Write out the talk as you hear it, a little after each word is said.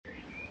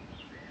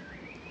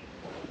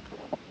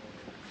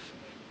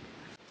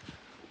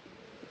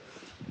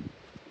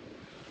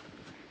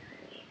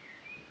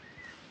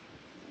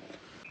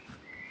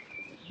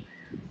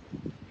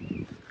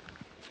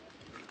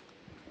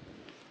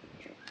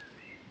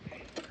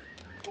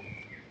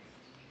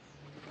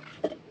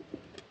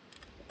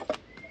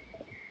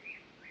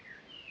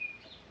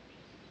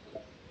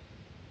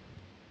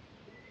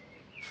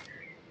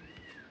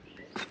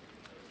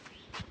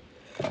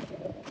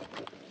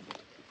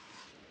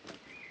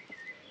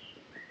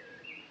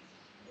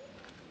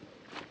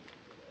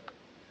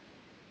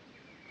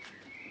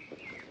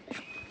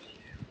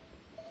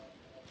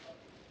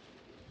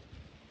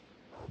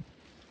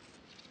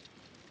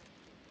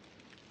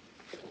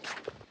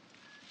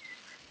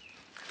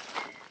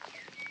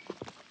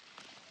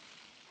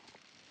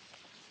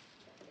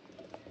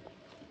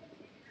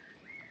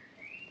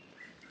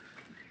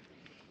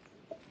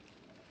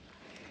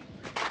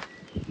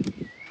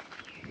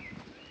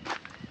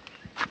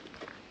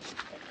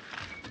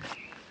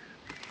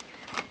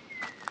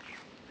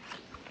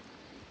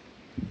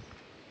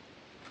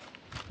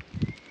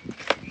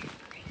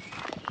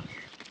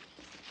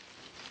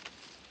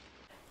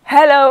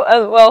Hello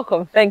and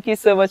welcome. Thank you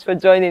so much for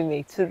joining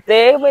me.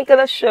 Today we're going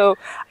to show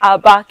our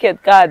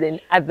backyard garden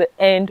at the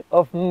end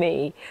of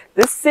May.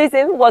 This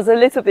season was a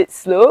little bit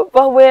slow,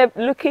 but we're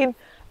looking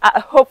at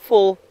a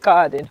hopeful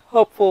garden,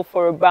 hopeful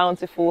for a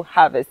bountiful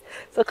harvest.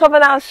 So come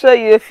and I'll show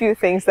you a few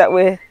things that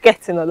we're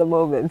getting at the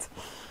moment.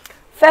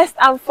 First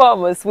and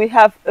foremost, we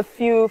have a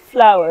few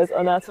flowers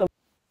on our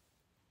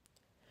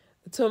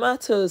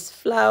tomatoes.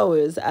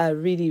 Flowers are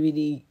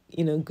really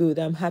good.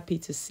 I'm happy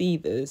to see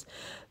those.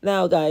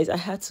 Now guys, I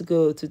had to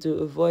go to do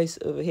a voice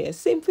over here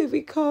simply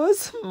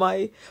because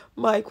my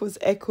mic was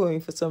echoing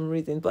for some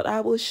reason, but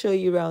I will show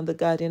you around the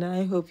garden and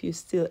I hope you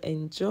still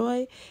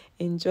enjoy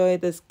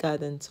this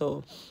garden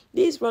tour.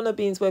 These runner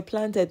beans were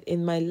planted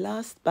in my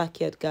last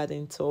backyard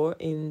garden tour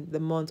in the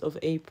month of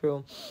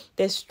April.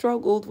 They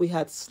struggled, we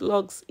had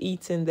slugs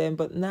eating them,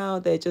 but now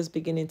they're just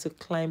beginning to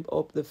climb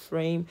up the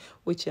frame,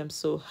 which I'm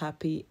so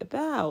happy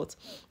about.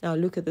 Now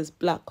look at this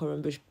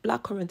blackcurrant bush.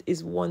 Blackcurrant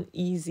is one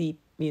easy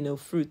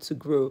fruit to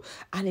grow,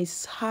 and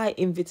it's high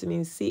in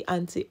vitamin C.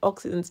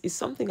 Antioxidants is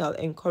something I'll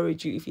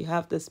encourage you, if you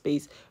have the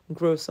space,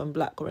 grow some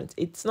blackcurrant.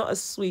 It's not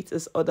as sweet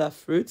as other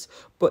fruits,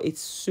 but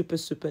it's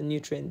super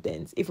nutrient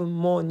dense, even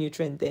more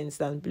nutrient dense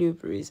than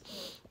blueberries.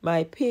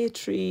 My pear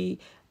tree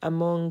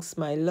amongst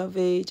my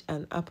lovage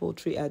and apple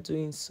tree are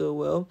doing so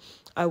well.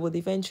 I would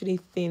eventually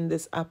thin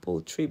this apple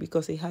tree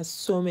because it has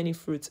so many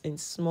fruits in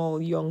small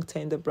young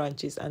tender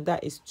branches, and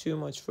that is too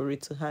much for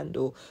it to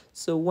handle.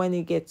 So when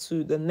it gets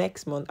to the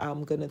next month,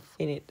 I'm gonna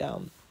thin it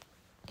down.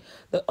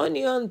 The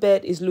onion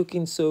bed is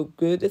looking so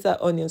good. These are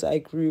onions I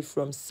grew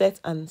from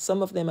sets, and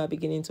some of them are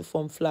beginning to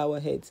form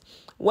flower heads.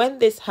 When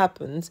this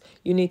happens,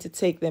 you need to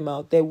take them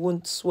out. They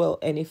won't swell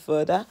any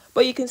further,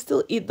 but you can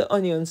still eat the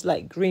onions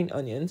like green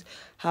onions.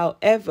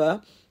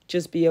 However,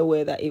 just be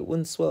aware that it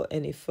won't swell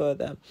any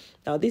further.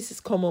 Now, this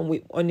is common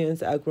with onions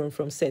that are grown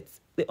from sets.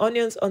 The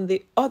onions on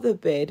the other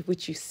bed,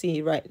 which you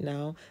see right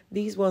now,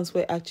 these ones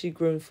were actually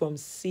grown from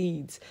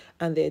seeds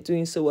and they're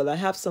doing so well. I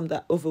have some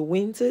that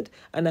overwintered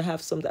and I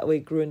have some that were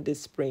grown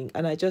this spring,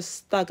 and I just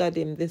staggered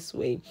them this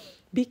way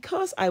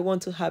because I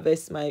want to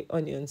harvest my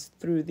onions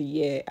through the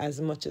year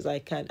as much as I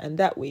can, and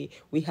that way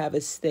we have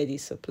a steady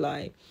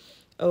supply.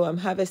 Oh, I'm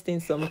harvesting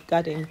some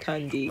garden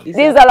candy. These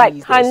are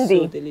like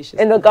candy so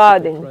in the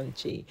garden.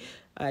 Crunchy.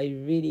 I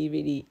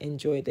really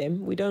enjoy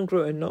them. We don't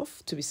grow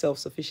enough to be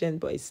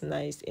self-sufficient, but it's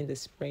nice in the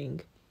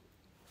spring.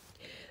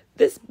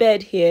 This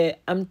bed here,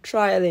 I'm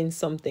trialing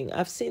something.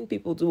 I've seen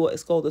people do what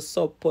is called a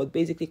sub pod,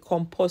 basically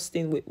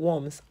composting with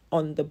worms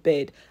on the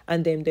bed,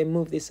 and then they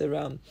move this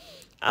around.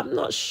 I'm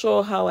not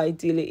sure how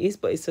ideal it is,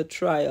 but it's a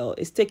trial.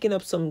 It's taking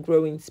up some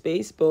growing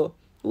space, but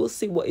we'll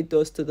see what it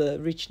does to the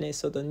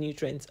richness or the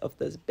nutrients of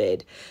this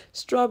bed.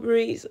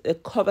 Strawberries are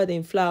covered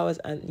in flowers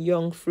and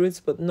young fruits,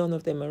 but none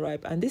of them are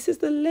ripe. And this is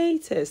the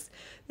latest.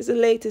 This is the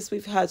latest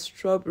we've had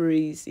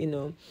strawberries,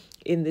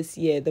 in this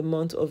year. The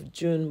month of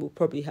June, we'll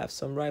probably have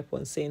some ripe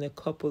ones, say in a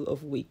couple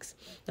of weeks.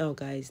 Now,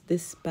 guys,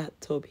 this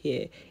bathtub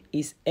here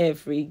is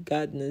every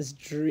gardener's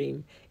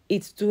dream.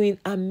 It's doing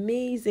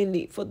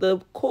amazingly for the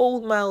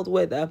cold, mild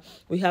weather.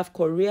 We have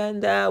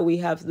coriander, we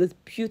have this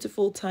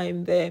beautiful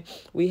thyme there,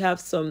 we have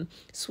some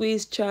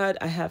Swiss chard,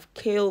 I have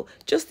kale,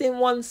 just in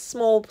one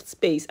small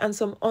space, and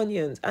some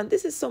onions. And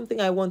this is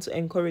something I want to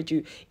encourage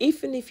you,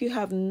 even if you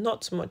have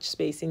not much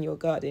space in your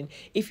garden.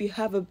 If you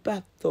have a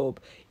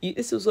bathtub,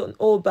 this was an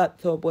old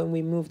bathtub when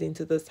we moved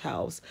into this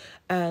house,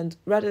 and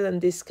rather than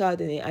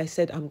discarding it, I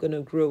said I'm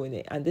gonna grow in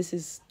it, and this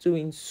is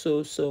doing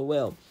so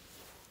well.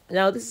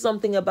 Now, this is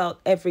something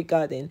about every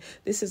garden.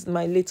 This is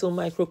my little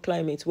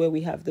microclimate where we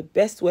have the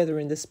best weather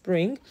in the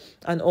spring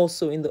and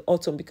also in the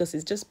autumn, because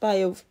it's just by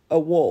a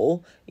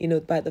wall,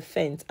 by the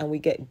fence, and we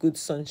get good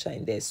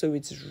sunshine there. So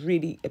it's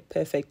really a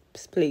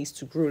perfect place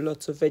to grow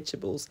lots of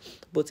vegetables,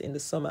 both in the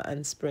summer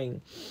and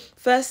spring.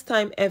 First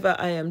time ever,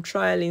 I am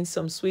trialing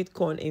some sweet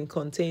corn in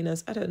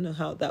containers. I don't know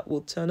how that will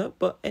turn up,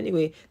 but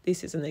anyway,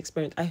 this is an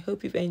experiment. I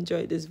hope you've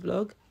enjoyed this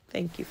vlog.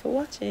 Thank you for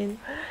watching.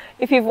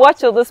 If you've watched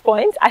till this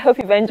point, I hope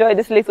you've enjoyed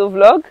this little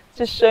vlog,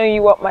 just showing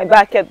you what my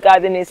backyard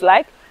garden is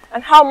like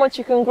and how much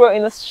you can grow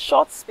in a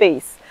short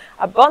space.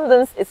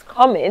 Abundance is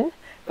coming,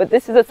 but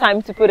this is the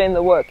time to put in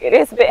the work. It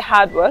is a bit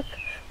hard work,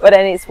 but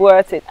then it's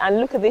worth it. And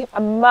look at the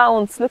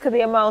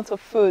amount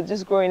of food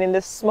just growing in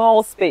this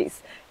small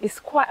space. It's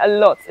quite a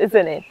lot,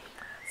 isn't it?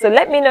 So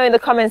let me know in the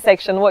comment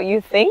section what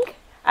you think,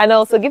 and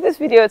also give this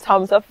video a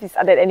thumbs up if it's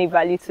added any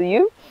value to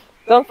you.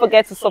 Don't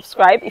forget to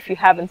subscribe if you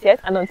haven't yet,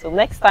 and until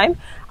next time,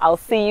 I'll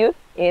see you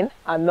in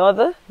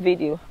another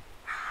video.